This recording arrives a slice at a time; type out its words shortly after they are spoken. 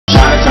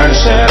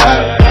shit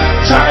up.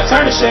 Tryna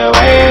turn the shit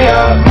way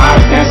up.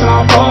 Models dancing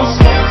on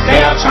posts.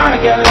 Stay up trying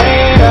to get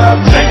laid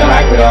up. Drinking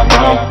like we are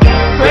broke.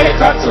 Credit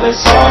card till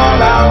it's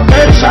all out.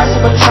 30 shots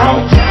of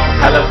Patron.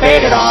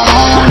 Elevated on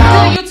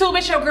out. YouTube,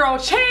 it's your girl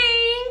Ching.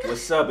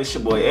 What's up? It's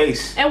your boy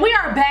Ace. And we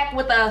are back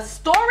with a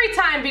story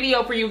time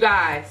video for you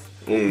guys.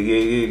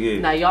 Yeah.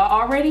 Now y'all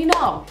already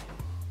know.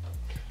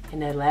 In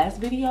that last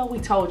video, we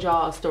told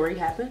y'all a story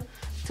happened.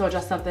 We told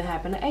y'all something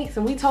happened to Ace.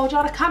 And we told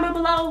y'all to comment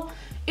below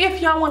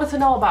if y'all wanted to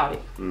know about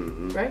it.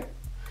 Right?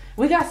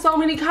 We got so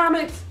many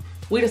comments,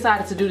 we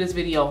decided to do this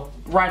video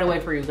right away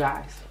for you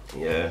guys.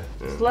 Yeah.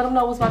 Just let them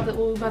know what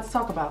we're about to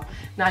talk about.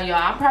 Now y'all,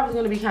 I'm probably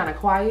going to be kind of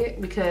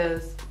quiet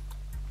because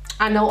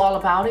I know all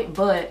about it,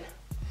 but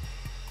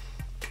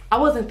I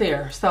wasn't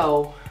there.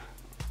 So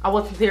I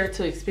wasn't there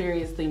to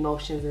experience the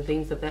emotions and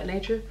things of that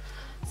nature.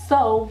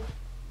 So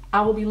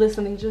I will be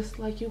listening just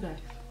like you guys.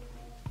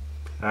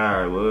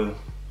 Alright, well,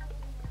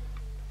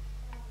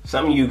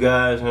 some of you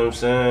guys, you know what I'm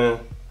saying,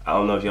 I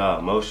don't know if y'all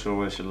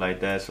emotional and shit like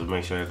that, so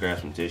make sure you grab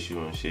some tissue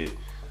and shit.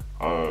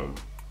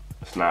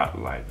 It's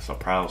not like it's a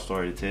proud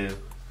story to tell,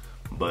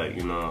 but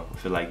you know, I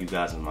feel like you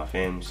guys are my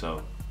family,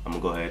 so I'm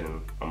gonna go ahead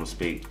and I'm gonna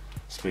speak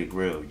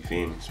real, you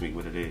feel me? Speak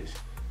what it is.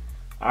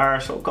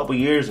 Alright, so a couple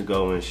years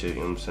ago and shit,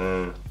 you know what I'm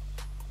saying?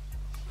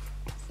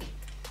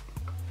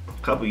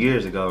 A couple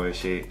years ago and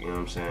shit, you know what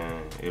I'm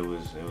saying? It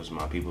was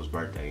my people's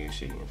birthday and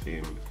shit, you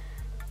feel me?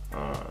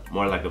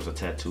 More like it was a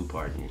tattoo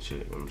party and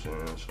shit, you know what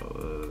I'm saying?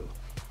 So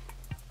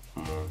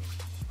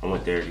I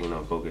went there to, you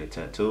know, go get a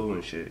tattoo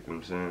and shit, you know what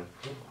I'm saying?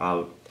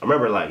 I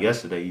remember like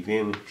yesterday, you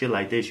feel me? Shit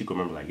like this, you can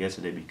remember like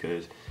yesterday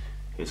because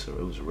it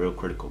was a real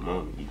critical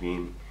moment, you feel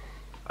me?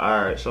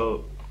 Alright,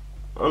 so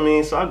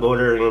so I go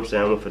there, you know what I'm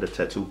saying? I went for the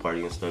tattoo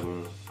party and stuff,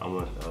 and I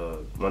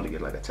wanted to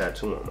get like a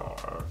tattoo on my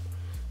arm.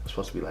 It's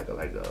supposed to be like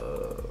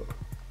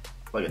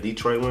a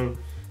Detroit one.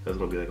 That's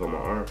gonna be like on my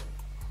arm.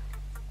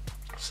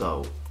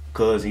 So,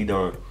 cause he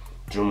done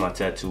drew my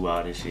tattoo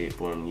out and shit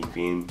for me, you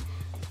feel me?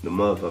 The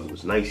motherfucker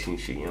was nice and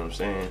shit, you know what I'm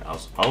saying? I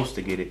was supposed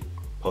to get it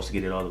all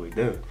the way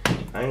done.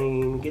 I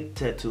ain't even get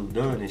the tattoo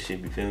done and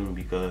shit, you feel me?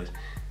 Because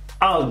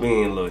I was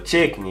being a little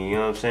chicken, you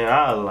know what I'm saying?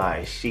 I was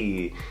like,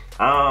 shit,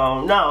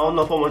 I don't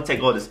know if I want to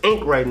take all this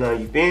ink right now,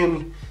 you feel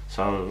me?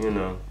 So, you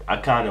know, I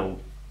kind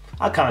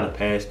of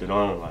passed it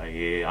on, like,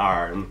 yeah,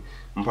 all right,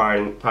 I'm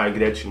probably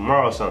get at you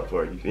tomorrow or something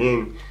for it, you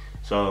feel me?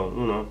 So,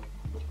 you know,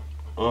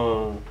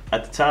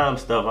 at the time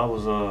stuff, I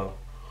was,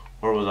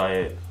 where was I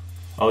at?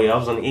 Oh yeah, I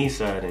was on the east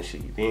side and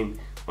shit, you feel me?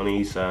 On the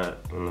east side,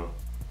 you know,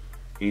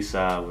 east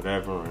side,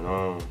 whatever,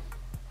 and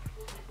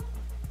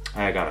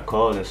I had got a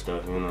call and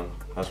stuff, you know.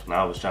 That's when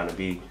I was trying to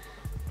be,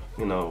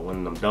 you know, one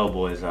of them dope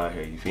boys out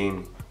here, you feel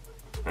me?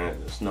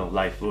 And there's no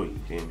life for you, you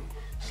feel me?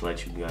 Just to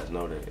let you guys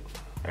know that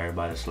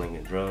everybody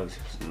slinging drugs,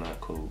 it's not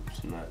cool,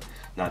 it's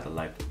not the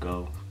life to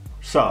go.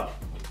 So,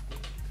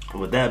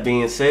 with that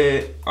being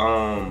said,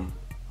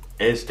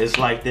 it's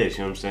like this, you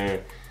know what I'm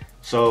saying?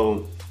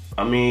 So,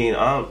 I'm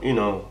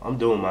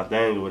doing my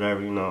thing or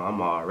whatever, you know,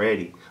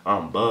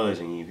 I'm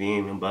buzzing, you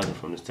feel me? I'm buzzing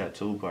from this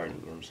tattoo party, you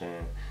know what I'm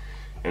saying?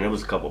 And there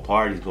was a couple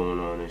parties going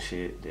on and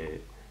shit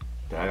that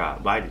I got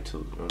invited to,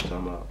 you know what I'm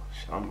talking about?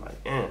 I'm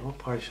like, man, what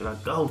party should I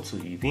go to,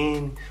 you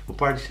feel me? What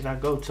party should I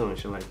go to and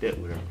shit like that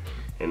with her?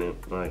 And then,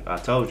 like I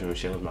told you and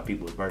shit, it was my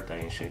people's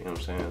birthday and shit, you know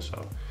what I'm saying?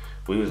 So,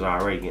 we was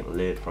already getting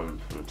lit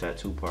from the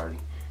tattoo party.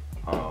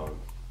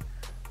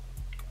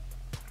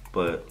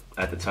 But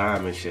at the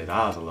time and shit,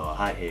 I was a little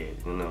hothead,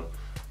 you know.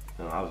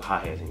 I was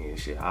hothead and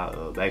shit.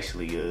 I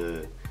actually,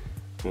 you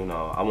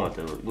know, I want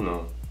to, you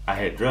know, I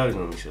had drugs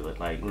on me, shit,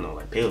 like, you know,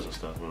 like pills and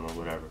stuff, you know,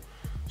 whatever.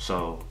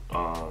 So,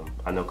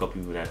 I know a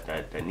couple people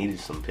that needed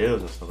some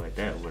pills and stuff like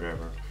that,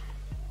 whatever.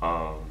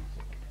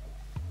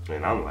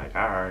 And I'm like,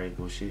 all right,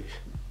 well, shit.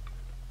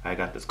 I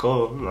got this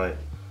call. I'm like,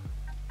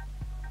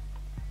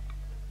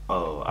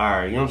 oh, all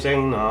right, you know what I'm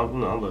saying?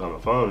 I'm looking at my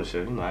phone and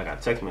shit. You know, I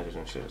got text messages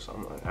and shit. So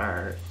I'm like, all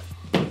right.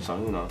 So,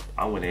 you know,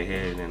 I went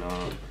ahead and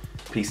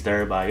pieced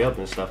everybody up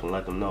and stuff and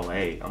let them know,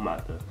 hey, I'm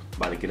about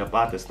to get up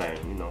out this thing,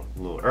 you know, a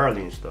little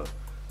early and stuff.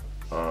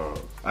 I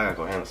gotta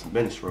go handle some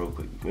business real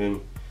quick, you feel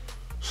me?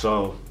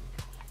 So,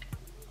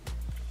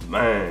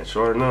 man,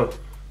 sure enough,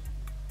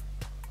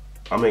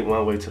 I make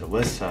my way to the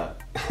west side.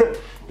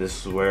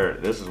 This is where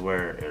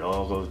it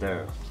all goes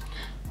down.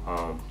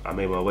 I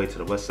made my way to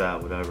the west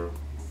side, whatever,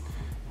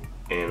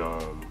 and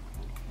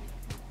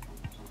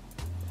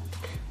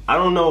I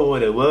don't know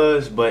what it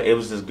was, but it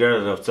was this girl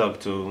that I was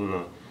talking to, you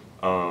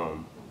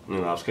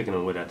know, I was kicking it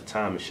with at the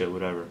time and shit,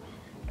 whatever.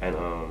 And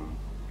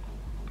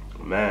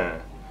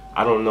man,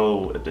 I don't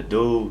know if the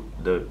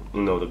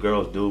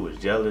girl's dude was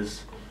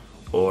jealous,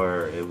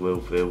 or it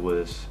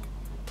was,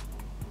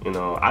 you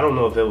know, I don't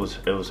know if it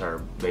was her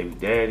baby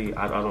daddy.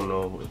 I don't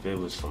know if it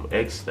was some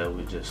ex that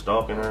was just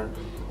stalking her.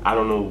 I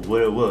don't know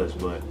what it was,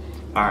 but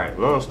all right.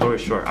 Long story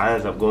short, I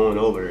ended up going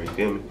over there. You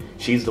feel me?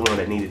 She's the one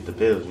that needed the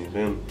pills. You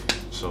feel me?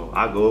 So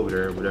I go over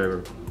there,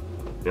 whatever.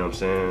 You know what I'm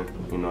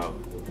saying? You know,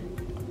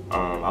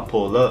 I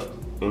pull up,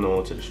 you know,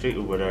 onto the street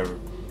or whatever,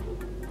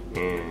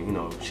 and you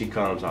know, she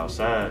comes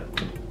outside,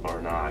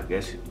 Or nah, I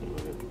guess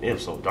it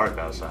was so dark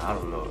outside. I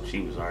don't know if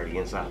she was already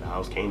inside the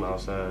house, came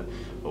outside,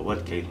 or what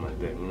the case might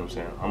be. You know what I'm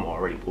saying? I'm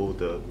already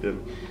pulled up.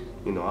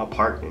 You know, I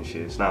parked and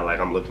shit. It's not like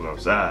I'm looking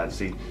outside to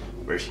see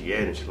where she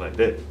at and shit like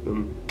that.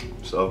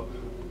 So,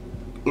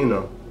 you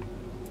know,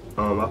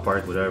 I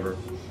parked whatever,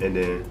 and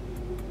then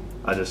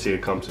I just see her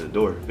come to the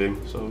door. Feel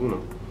me? So, you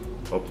know,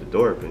 open the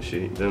door up and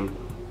shit. Then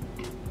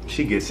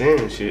she gets in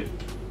and shit.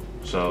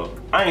 So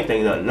I ain't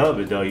think nothing of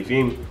it though, you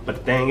feel me? But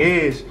the thing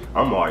is,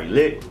 I'm already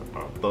lit.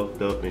 I'm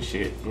fucked up and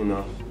shit, you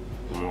know.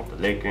 I'm off the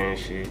liquor and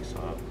shit.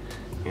 So,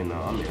 you know,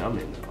 I'm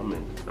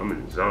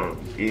in the zone,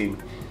 you feel me?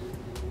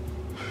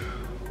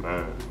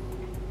 Man.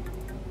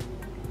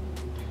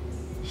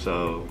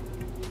 So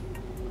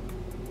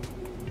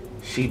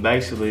she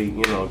basically,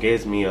 you know,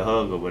 gives me a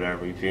hug or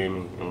whatever, you feel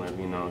me? And let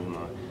me know,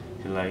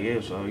 she's like,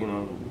 yeah, so, you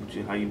know,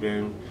 how you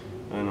been?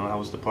 You know, how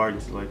was the party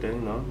and stuff like that,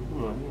 you know?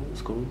 I'm like, yeah,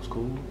 it's cool, it's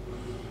cool.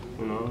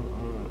 You know,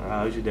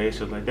 how's your day,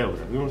 stuff like that,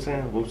 whatever. You know what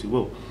I'm saying? Whoopsie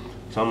whoop.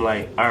 So I'm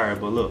like, all right,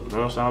 but look, you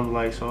know, so I'm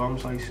like,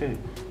 shit.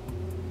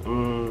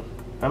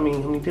 How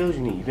many pills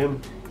you need? You feel me?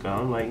 Cause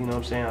I'm like, you know what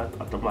I'm saying? I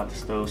thought about to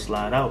still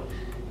slide out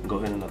and go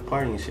ahead and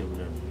party and shit,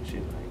 whatever.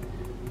 Shit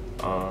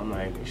like, I'm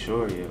not even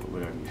sure yet,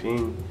 whatever. You feel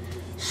me?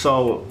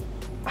 So,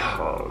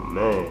 oh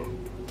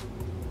man,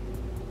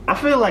 I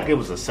feel like it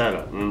was a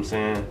setup. You know what I'm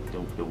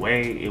saying? The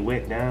way it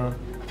went down,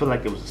 I feel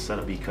like it was a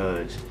setup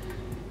because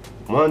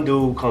one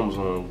dude comes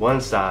on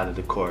one side of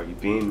the car, you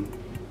feel me?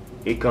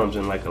 He comes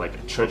in like a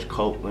trench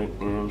coat, like,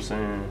 you know what I'm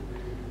saying?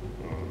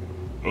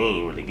 And he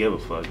ain't really give a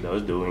fuck though.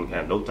 This dude ain't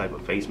have no type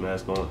of face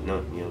mask on,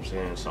 nothing, you know what I'm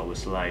saying? So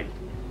it's like,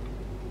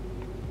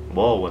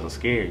 boy wasn't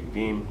scared, you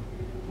feel me?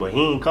 But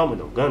he ain't come with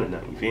no gun or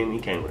nothing, you feel me?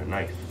 He came with a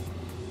knife.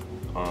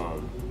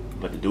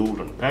 But the dude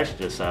on the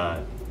passenger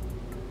side,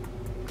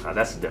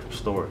 that's a different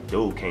story.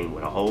 Dude came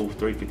with a whole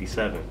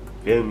 357,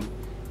 feel me?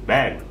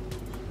 Magnum.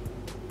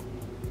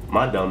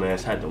 My dumb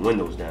ass had the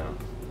windows down.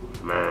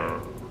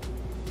 Man.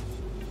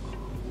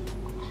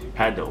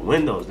 Had the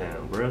windows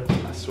down, bro.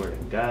 I swear to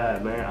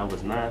God, man, I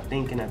was not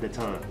thinking at the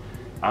time.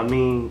 I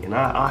mean, and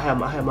I had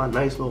my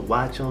nice little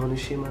watch on and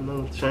shit, my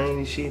little chain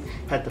and shit.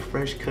 Had the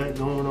fresh cut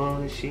going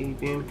on and shit, you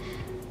feel me?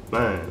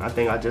 Man, I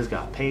think I just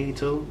got paid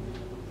too.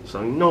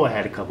 So you know I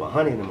had a couple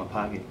 $100 in my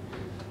pocket.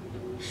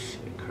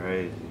 Shit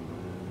crazy,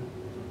 man.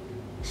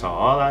 So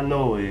all I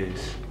know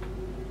is,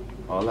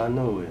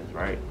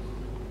 right?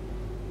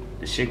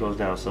 The shit goes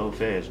down so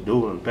fast.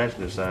 Dude on the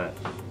passenger side,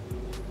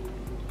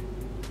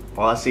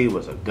 all I see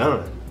was a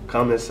gun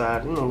come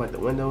inside, you know, like the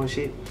window and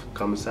shit.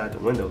 Come inside the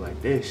window like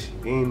this,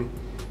 you feel me?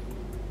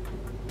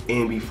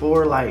 And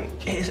before, like,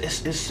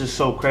 it's just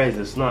so crazy.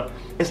 It's not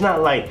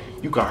like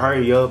you can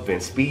hurry up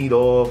and speed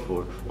off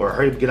or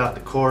hurry up get out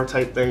the car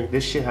type thing.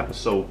 This shit happens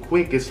so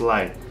quick. It's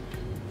like,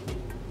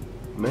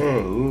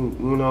 man,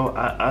 you know,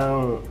 I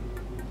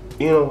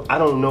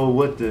don't know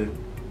what to.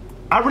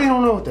 I really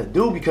don't know what to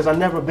do because I've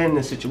never been in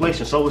this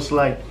situation. So it's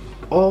like,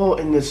 all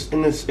in this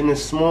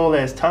small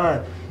ass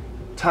time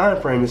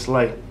frame, it's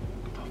like,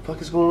 what the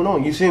fuck is going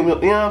on? You see me? You know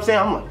what I'm saying?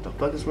 I'm like, what the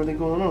fuck is really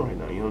going on right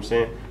now? You know what I'm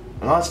saying?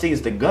 And all I see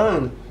is the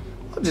gun.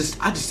 I just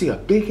see a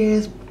big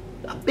ass,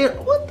 what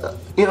the?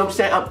 You know what I'm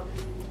saying?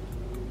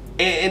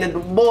 And then the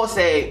boy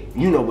said,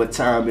 you know what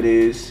time it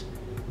is?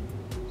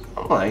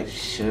 I'm like,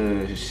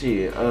 shit.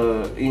 You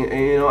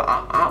know,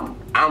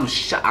 I'm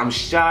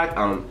shocked.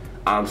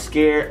 I'm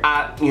scared.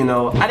 I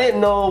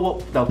didn't know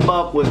what the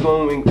fuck was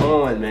going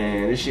on,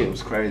 man. This shit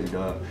was crazy,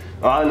 dog.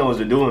 All I know is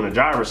they're doing the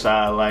driver's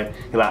side, like,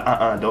 he's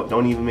like,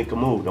 don't even make a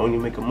move. Don't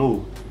even make a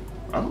move.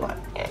 I'm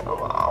like, damn,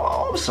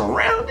 I'm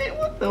surrounded.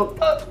 What the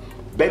fuck?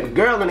 Baby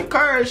girl in the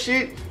car and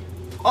shit.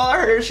 All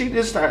I heard, she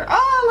just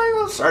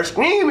start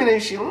screaming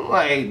and shit. I'm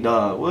like,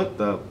 dog, what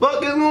the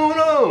fuck is going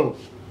on?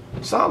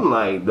 So I'm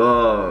like,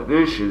 dog,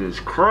 this shit is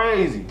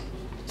crazy.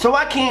 So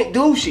I can't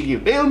do shit, you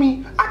feel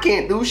me? I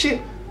can't do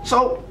shit.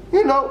 So,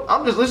 you know,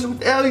 I'm just listening to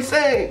what the hell he's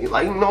saying.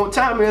 Like, you know what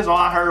time it is? All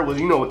I heard was,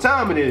 you know what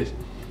time it is.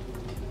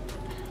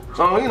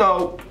 So, you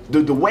know,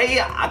 the way,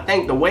 I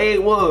think the way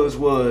it was,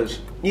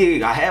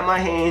 yeah, I had my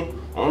hand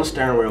on the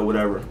steering wheel or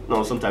whatever. You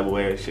know, some type of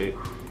way and shit.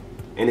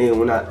 And then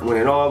when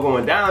it all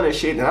going down and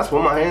shit, then I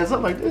put my hands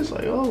up like this.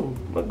 Like, oh,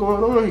 what's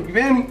going on? You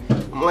feel me?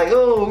 I'm like,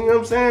 oh, you know what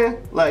I'm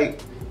saying? Like,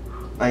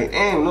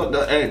 damn,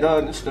 look, hey,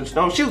 don't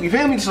shoot. You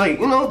feel me? Just like,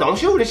 you know, don't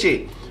shoot and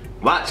shit.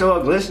 Watch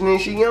all glistening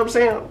and shit, you know what I'm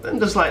saying? I'm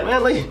just like,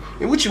 man, like,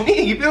 what you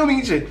need, you feel me?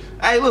 You say,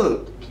 hey,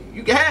 look,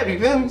 you can have it, you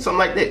feel me? Something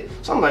like that.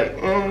 So I'm like,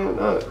 man,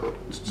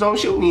 don't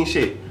shoot me and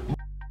shit.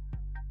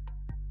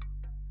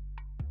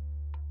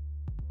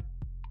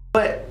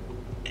 But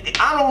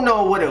I don't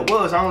know what it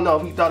was. I don't know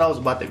if he thought I was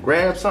about to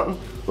grab something,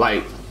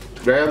 like,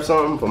 grab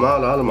something from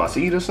out of my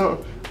seat or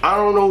something. I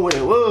don't know what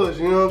it was,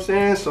 you know what I'm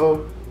saying?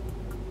 So,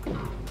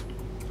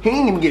 he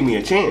didn't even give me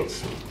a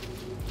chance.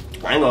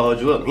 I ain't gonna hold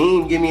you up. He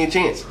didn't give me a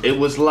chance. It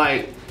was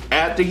like,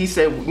 after he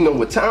said, you know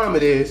what time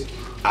it is,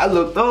 I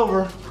looked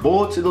over,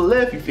 boy to the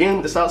left, you feel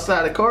me? That's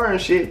outside the car and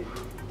shit.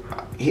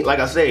 Like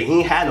I said, he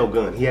ain't had no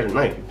gun. He had a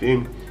knife, you feel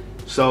me?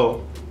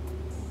 So,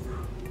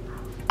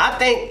 I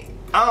think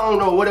I don't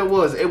know what it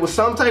was. It was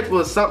some type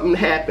of something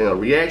happened, a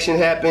reaction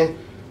happened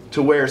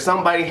to where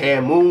somebody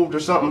had moved or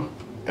something,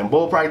 and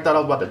Bull probably thought I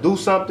was about to do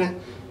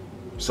something,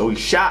 so he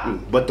shot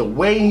me. But the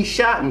way he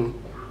shot me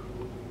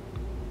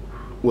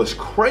was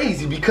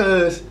crazy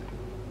because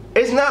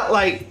it's not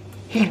like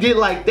he did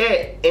like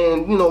that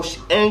and, you know,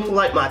 aimed for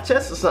like my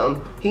chest or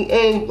something. He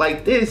aimed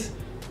like this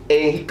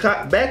and he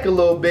cocked back a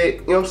little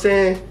bit, you know what I'm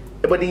saying?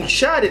 But he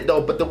shot it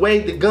though, but the way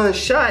the gun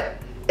shot,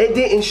 it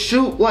didn't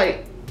shoot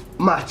like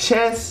my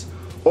chest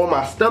or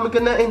my stomach or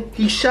nothing.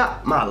 He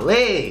shot my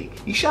leg.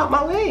 He shot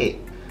my leg.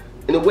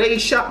 And the way he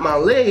shot my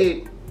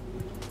leg,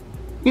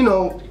 you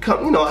know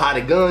how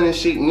the gun and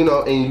shit, you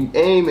know, and you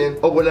aiming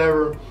or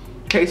whatever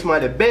case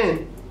might have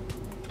been.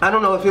 I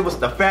don't know if it was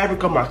the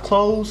fabric of my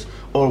clothes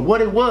or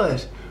what it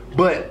was,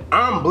 but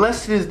I'm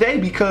blessed to this day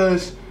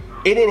because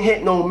it didn't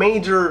hit no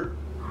major,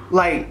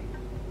 like,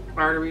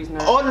 arteries,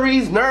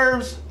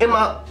 nerves in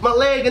my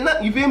leg and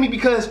nothing, you feel me?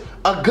 Because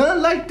a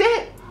gun like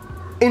that,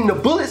 and the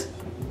bullets,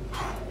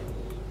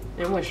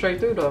 it went straight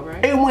through though,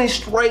 right? It went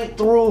straight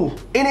through.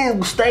 It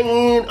didn't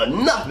stay in or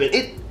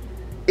nothing.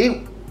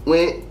 It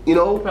went, you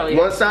know,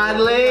 one side of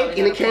the leg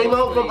and it came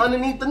out from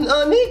underneath the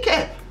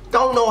kneecap.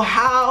 Don't know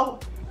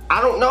how,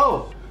 I don't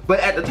know.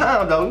 But at the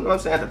time though, you know what I'm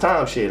saying? At the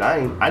time, shit,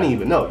 I didn't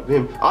even know. You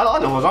feel me? All I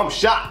know is I'm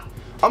shot.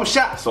 I'm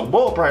shot. So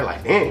Bull probably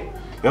like, damn. You know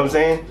what I'm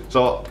saying?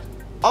 So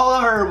all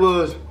I heard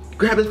was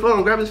grab his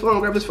phone, grab his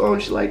phone, grab his phone,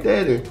 shit like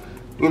that. And,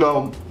 you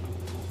know,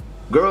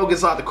 girl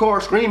gets out the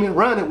car screaming,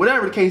 running,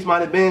 whatever the case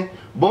might have been.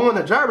 Bull on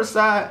the driver's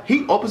side,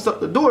 he opens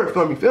up the door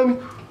for me, feel me?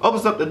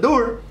 Opens up the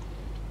door,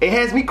 it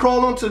has me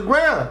crawl onto the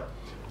ground.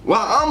 While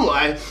I'm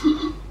like,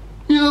 you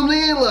know what I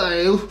mean?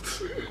 Like,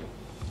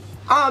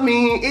 I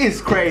mean,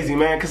 it's crazy,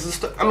 man.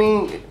 Cause I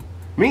mean,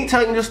 me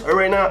telling you this story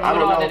right now, I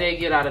don't know. What all did they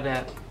get out of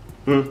that?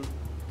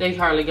 They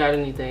hardly got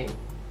anything.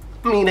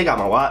 I mean, they got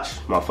my watch,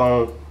 my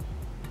phone,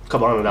 a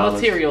couple $100.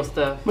 Material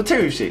stuff.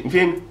 Material shit, you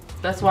feel me?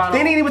 That's why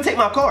they didn't even take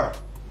my car.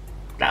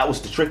 That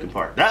was the tripping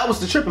part. That was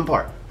the tripping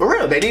part. For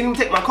real, they didn't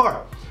even take my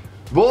car.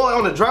 Boy,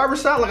 on the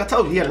driver's side, like I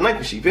told you, he had a knife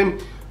and shit, you feel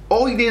me?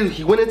 All he did is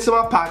he went into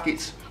my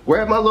pockets,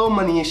 grabbed my little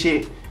money and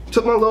shit,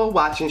 took my little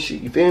watch and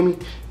shit, you feel me?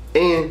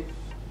 And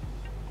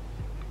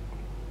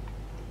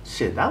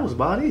shit, that was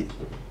about it.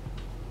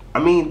 I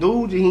mean,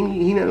 dude, he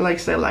didn't like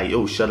say like,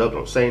 yo, shut up,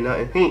 don't say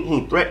nothing. He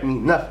ain't threatened me,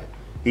 nothing.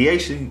 He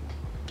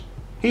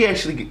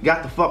actually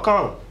got the fuck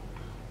on.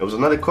 There was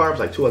another car, it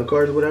was like 2 other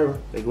cars or whatever.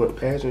 They went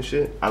past and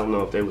shit. I don't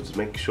know if they was just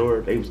making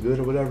sure they was good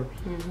or whatever.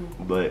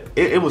 But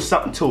it was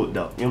something to it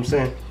though, you know what I'm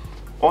saying?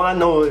 All I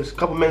know is a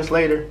couple minutes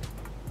later,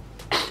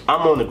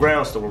 I'm on the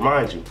ground to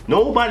remind you.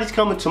 Nobody's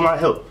coming to my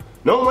help.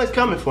 No one's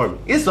coming for me.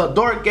 It's a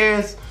dark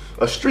ass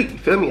street, you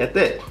feel me, at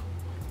that.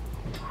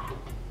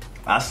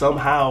 I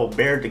somehow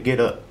bared to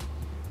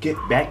get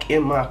back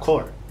in my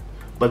car.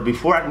 But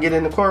before I can get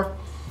in the car,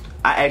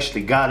 I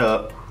actually got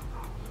up,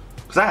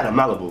 cause I had a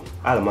Malibu.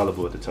 I had a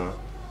Malibu at the time.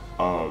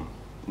 You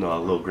know, a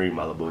little green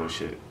Malibu and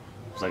shit. It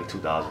was like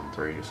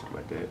 2003 or something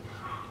like that.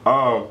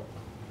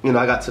 You know,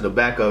 I got to the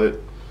back of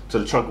it, to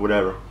the trunk or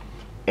whatever,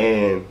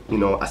 and you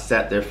know, I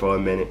sat there for a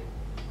minute.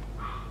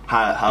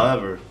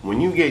 However, when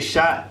you get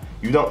shot,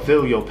 you don't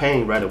feel your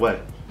pain right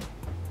away.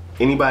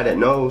 Anybody that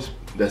knows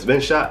that's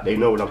been shot, they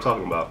know what I'm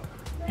talking about.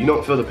 You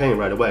don't feel the pain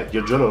right away.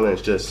 Your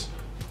adrenaline's just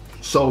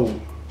so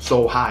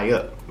high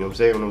up. You know what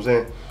I'm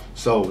saying?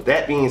 So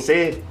that being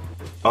said,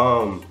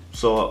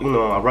 so you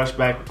know, I rushed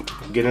back,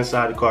 get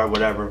inside the car,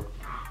 whatever.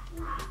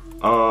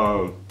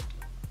 Man,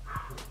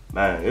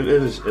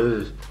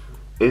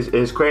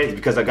 it's crazy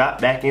because I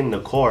got back in the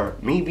car,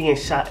 me being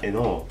shot and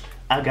all.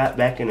 I got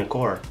back in the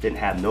car, didn't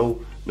have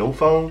no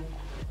phone.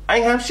 I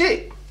ain't have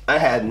shit. I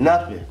had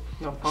nothing.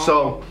 No phone.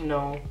 So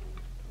no.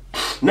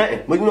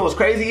 Nothing. But you know what's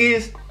crazy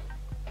is,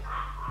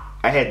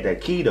 I had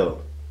that key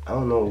though. I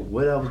don't know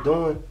what I was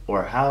doing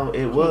or how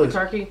it was. The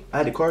car key? I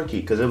had the car key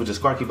because it was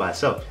just car key by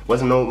itself.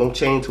 Wasn't no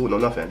chain to it, no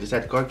nothing. I just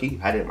had the car key.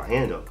 I had it in my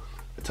hand though.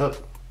 I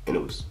tucked and it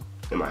was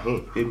in my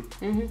hand. You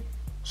feel me?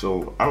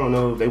 So I don't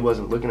know if they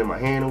wasn't looking at my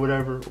hand or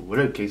whatever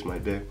the case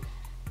might be.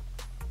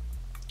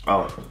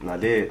 Oh, and I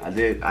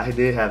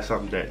did have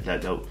something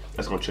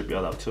that's gonna trip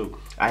y'all out too.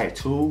 I had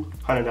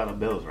 $200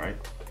 bills, right?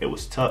 It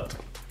was tucked.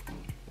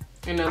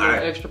 In a little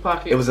extra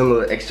pocket? It was in a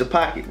little extra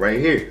pocket right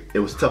here. It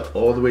was tucked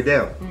all the way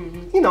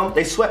down. You know,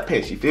 they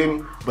sweatpants, you feel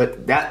me?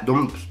 But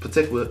them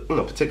particular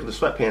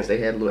sweatpants, they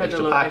had a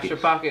little extra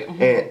pocket.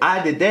 And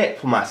I did that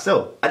for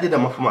myself. I did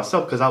that for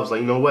myself because I was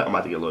like, you know what? I'm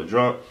about to get a little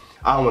drunk.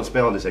 I don't want to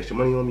spend all this extra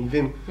money on me, you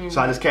feel me?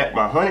 So I just kept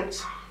my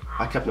hundreds.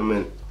 I kept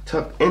them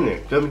tucked in there,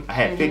 feel me? I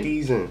had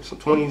 50s and some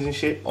 20s and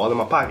shit all in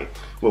my pocket.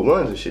 With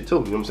ones and shit too,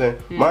 you know what I'm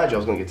saying? Mind you, I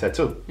was gonna get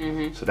tattooed.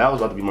 So that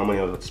was about to be my money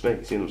I was about to spend,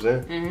 you see what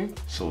I'm saying?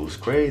 So it was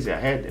crazy, I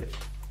had that.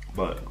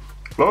 But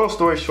long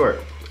story short,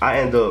 I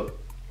ended up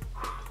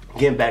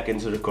getting back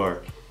into the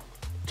car,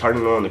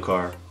 turning on the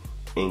car,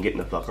 and getting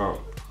the fuck on.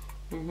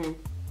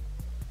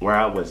 Where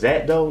I was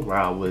at though,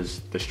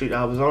 the street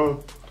I was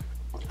on,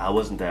 I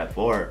wasn't that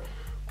far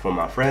from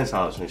my friend's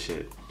house and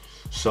shit.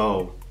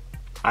 So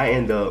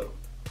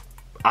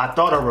I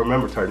thought I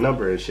remembered her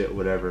number and shit,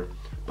 whatever.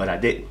 but I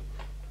didn't.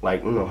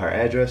 Like, you know, her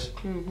address,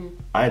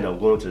 I ended up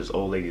going to this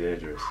old lady's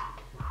address.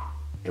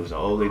 It was an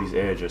old lady's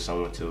address I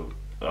went to.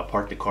 I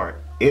parked the car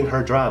in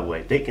her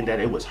driveway, thinking that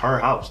it was her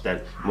house,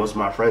 that was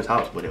my friend's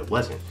house, but it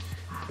wasn't.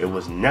 It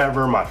was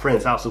never my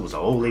friend's house. It was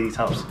an old lady's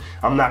house.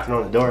 I'm knocking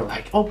on the door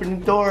like, open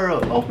the door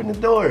up, open the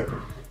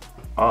door.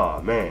 Oh,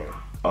 man.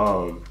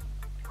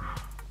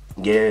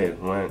 Yeah,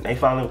 when they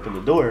finally opened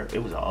the door,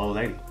 it was an old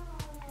lady.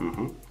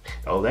 The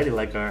old lady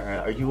like,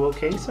 are you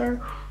okay, sir?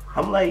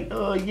 I'm like,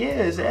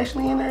 yeah, it's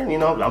actually in there. You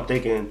know, I'm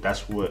thinking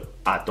that's what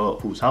I thought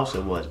whose house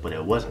it was, but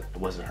it wasn't. It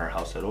wasn't her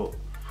house at all.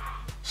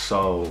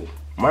 So,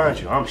 mind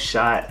you, I'm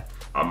shot.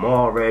 I'm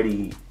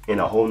already in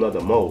a whole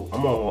nother mode.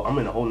 I'm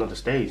in a whole nother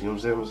stage. You know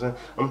what I'm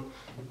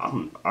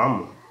saying?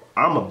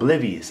 I'm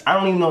oblivious. I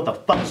don't even know what the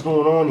fuck is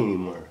going on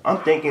anymore. I'm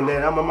thinking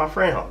that I'm at my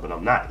friend's house, but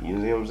I'm not. You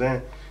know what I'm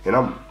saying?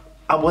 And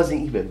I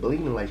wasn't even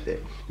bleeding like that.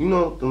 You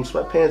know them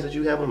sweatpants that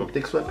you have on, them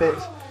thick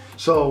sweatpants?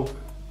 So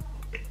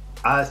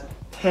I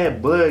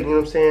had blood, you know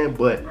what I'm saying?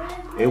 But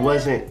it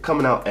wasn't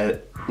coming out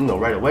at, you know,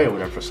 right away or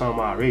whatever for some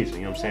odd reason,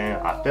 you know what I'm saying?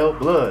 I felt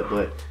blood,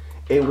 but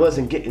it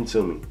wasn't getting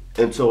to me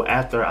until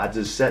after I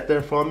just sat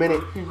there for a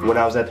minute. When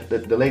I was at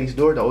the lady's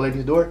door, the old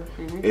lady's door,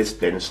 then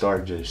it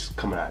started just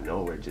coming out of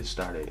nowhere. It just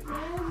started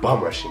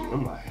bum rushing me.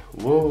 I'm like,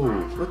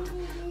 whoa,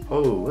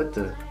 what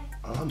the,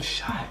 I'm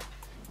shot.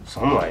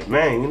 So I'm like,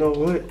 man, you know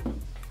what?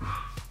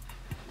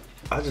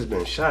 I just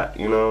been shot,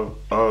 you know.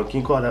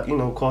 Can you call that, you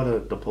know, call the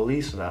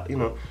police, you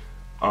know,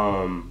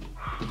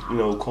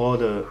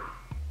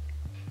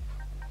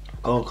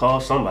 call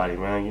somebody,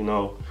 man, you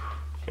know.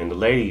 And the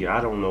lady,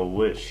 I don't know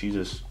what, she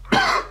just,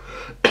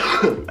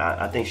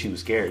 I think she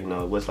was scared, you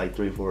know. It was like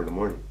 3 or 4 in the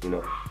morning, you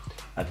know,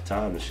 at the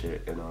time and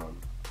shit. And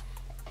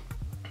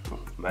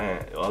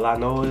man, all I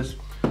know is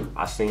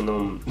I seen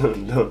them,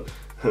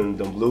 them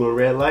blue and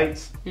red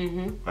lights.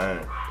 Man,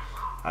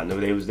 I knew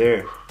they was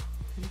there.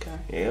 Okay.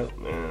 Yep,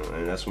 man,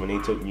 and that's when they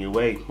took me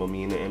away, put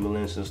me in the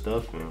ambulance and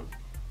stuff, and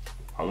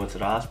I went to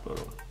the hospital,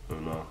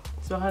 you know.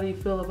 So how do you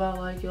feel about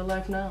like your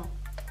life now?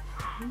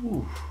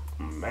 Ooh,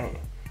 man,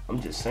 I'm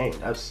just saying,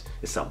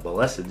 it's a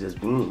blessing just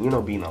being, you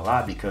know, being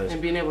alive, because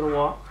and being able to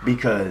walk.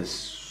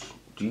 Because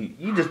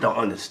you just don't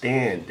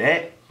understand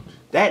that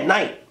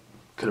night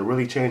could have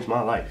really changed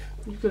my life.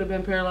 You could have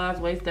been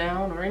paralyzed, waist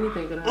down, or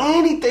anything could have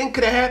happened. Anything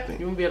could have happened.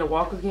 You wouldn't be able to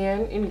walk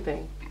again.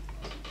 Anything.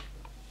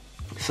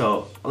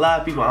 So a lot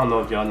of people, I don't know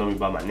if y'all know me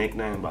by my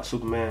nickname, by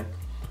Superman,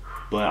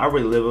 but I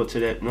really live up to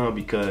that now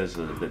because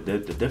of the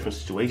different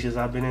situations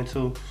I've been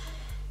into,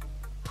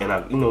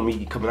 and you know,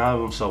 me coming out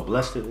of them so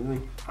blessed.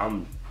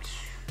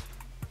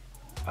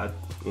 I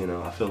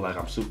feel like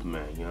I'm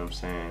Superman. You know what I'm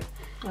saying?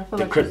 I feel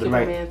like you're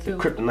Superman too. The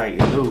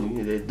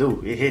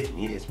kryptonite, it hits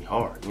me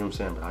hard. You know what I'm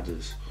saying? But I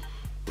just,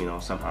 you know,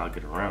 somehow I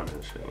get around it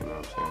and shit. You know what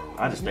I'm saying?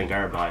 I just thank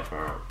everybody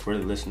for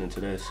really listening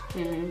to this.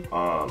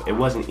 It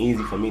wasn't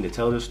easy for me to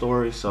tell this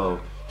story, so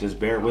just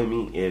bear with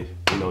me if,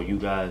 you know, you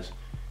guys.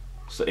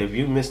 So if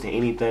you missed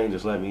anything,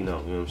 just let me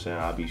know. You know what I'm saying?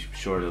 I'll be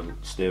sure to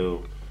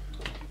still,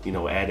 you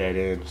know, add that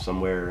in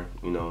somewhere,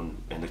 you know,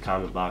 in the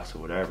comment box or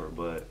whatever.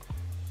 But,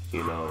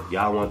 you know,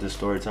 y'all want this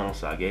story time,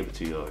 so I gave it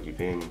to y'all. You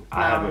feel me?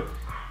 No.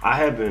 I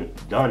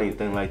haven't done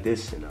anything like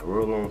this in a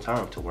real long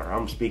time, to where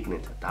I'm speaking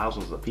into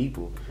thousands of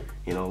people,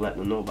 you know, letting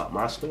them know about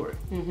my story.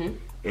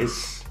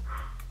 It's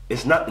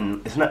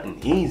nothing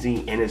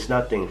easy, and it's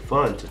nothing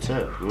fun to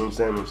tell. You know what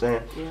I'm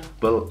saying? Yeah.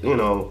 But, you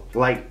know,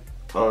 like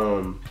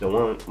the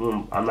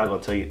one, I'm not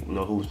gonna tell you, you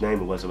know, whose name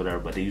it was or whatever,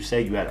 but you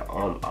say you had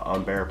an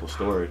unbearable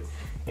story,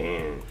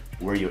 and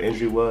where your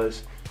injury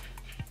was,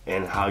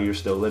 and how you're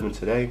still living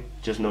today.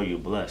 Just know you're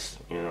blessed,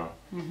 you know.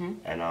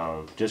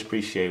 And just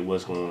appreciate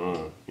what's going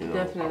on, you know,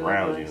 Definitely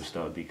around you and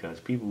stuff, because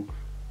people,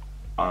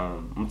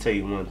 I'm gonna tell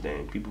you one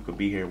thing, people could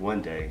be here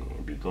one day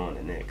and be gone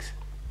the next.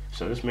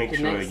 So just make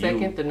sure the next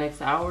second, the next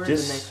hour, the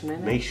next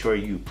minute. Make sure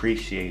you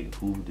appreciate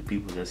the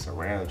people that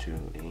surround you,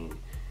 and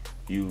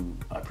you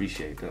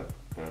appreciate them.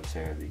 You know what I'm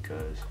saying?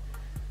 Because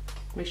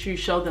make sure you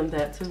show them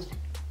that too.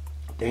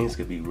 Things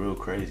could be real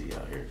crazy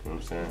out here. You know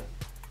what I'm saying?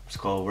 It's a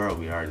cold world.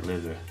 We already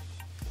live there.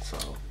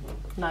 So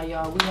now,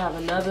 y'all, we have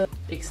another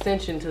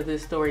extension to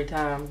this story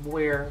time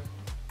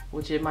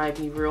which it might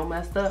be real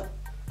messed up,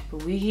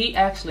 but he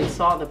actually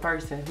saw the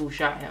person who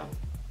shot him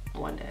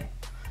one day.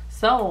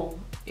 So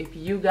if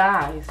you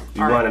guys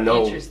are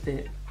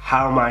interested,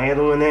 how am I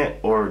handling that,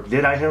 or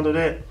did I handle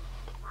that?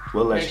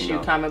 We'll let you know. Make sure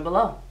you comment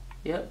below.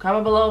 Yep,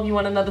 comment below if you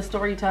want another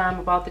story time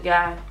about the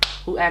guy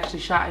who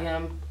actually shot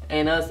him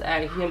and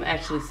him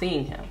actually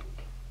seeing him.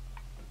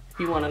 If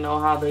you want to know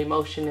how the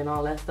emotion and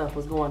all that stuff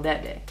was going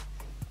that day.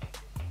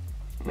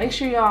 Make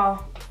sure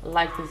y'all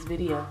like this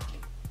video.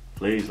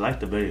 Please like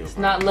the video. It's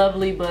not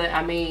lovely, but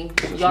I mean,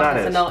 y'all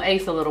get to know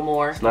Ace a little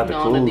more. It's not the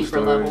cool on a deeper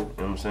story. level. You know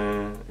what I'm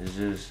saying? It's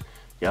just,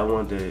 y'all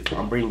want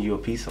I'm bringing you a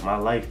piece of my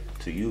life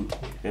to you. You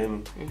feel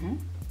me?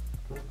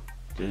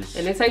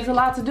 And it takes a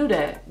lot to do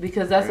that,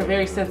 because that's a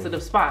very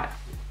sensitive spot.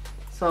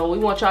 So we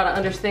want y'all to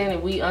understand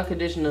that we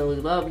unconditionally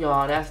love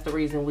y'all. That's the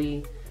reason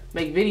we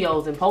make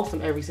videos and post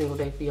them every single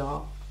day for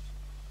y'all.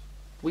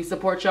 we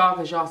support y'all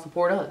because y'all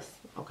support us.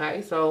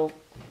 Okay, so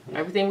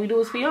everything we do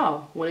is for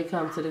y'all. When it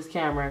comes to this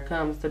camera, it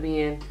comes to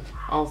being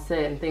on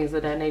set and things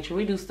of that nature.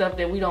 We do stuff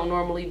that we don't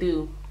normally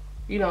do,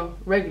 you know,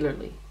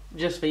 regularly,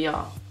 just for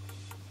y'all.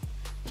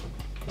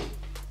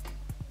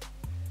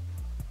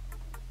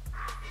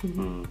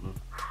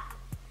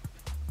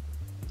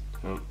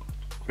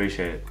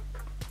 Appreciate it.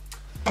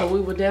 So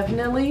we will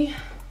definitely,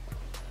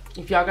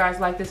 if y'all guys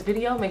like this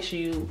video, make sure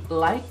you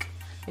like.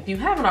 If you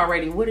haven't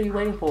already, what are you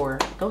waiting for?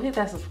 Go hit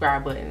that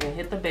subscribe button and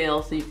hit the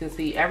bell so you can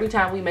see every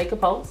time we make a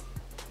post.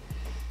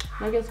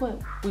 Now guess what?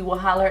 We will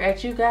holler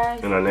at you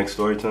guys in our next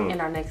story time. In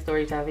our next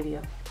story time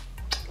video.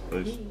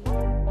 Peace.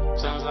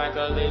 Sounds like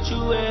a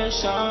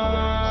lituation.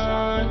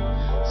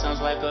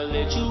 Sounds like a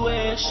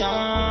lituation.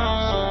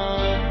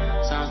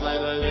 Sounds like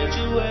a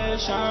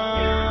lituation.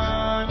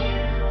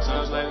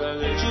 Sounds like a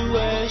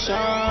lituation.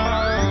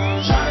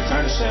 Tryna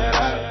turn the shit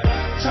up.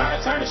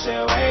 Tryna turn the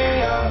shit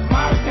way up.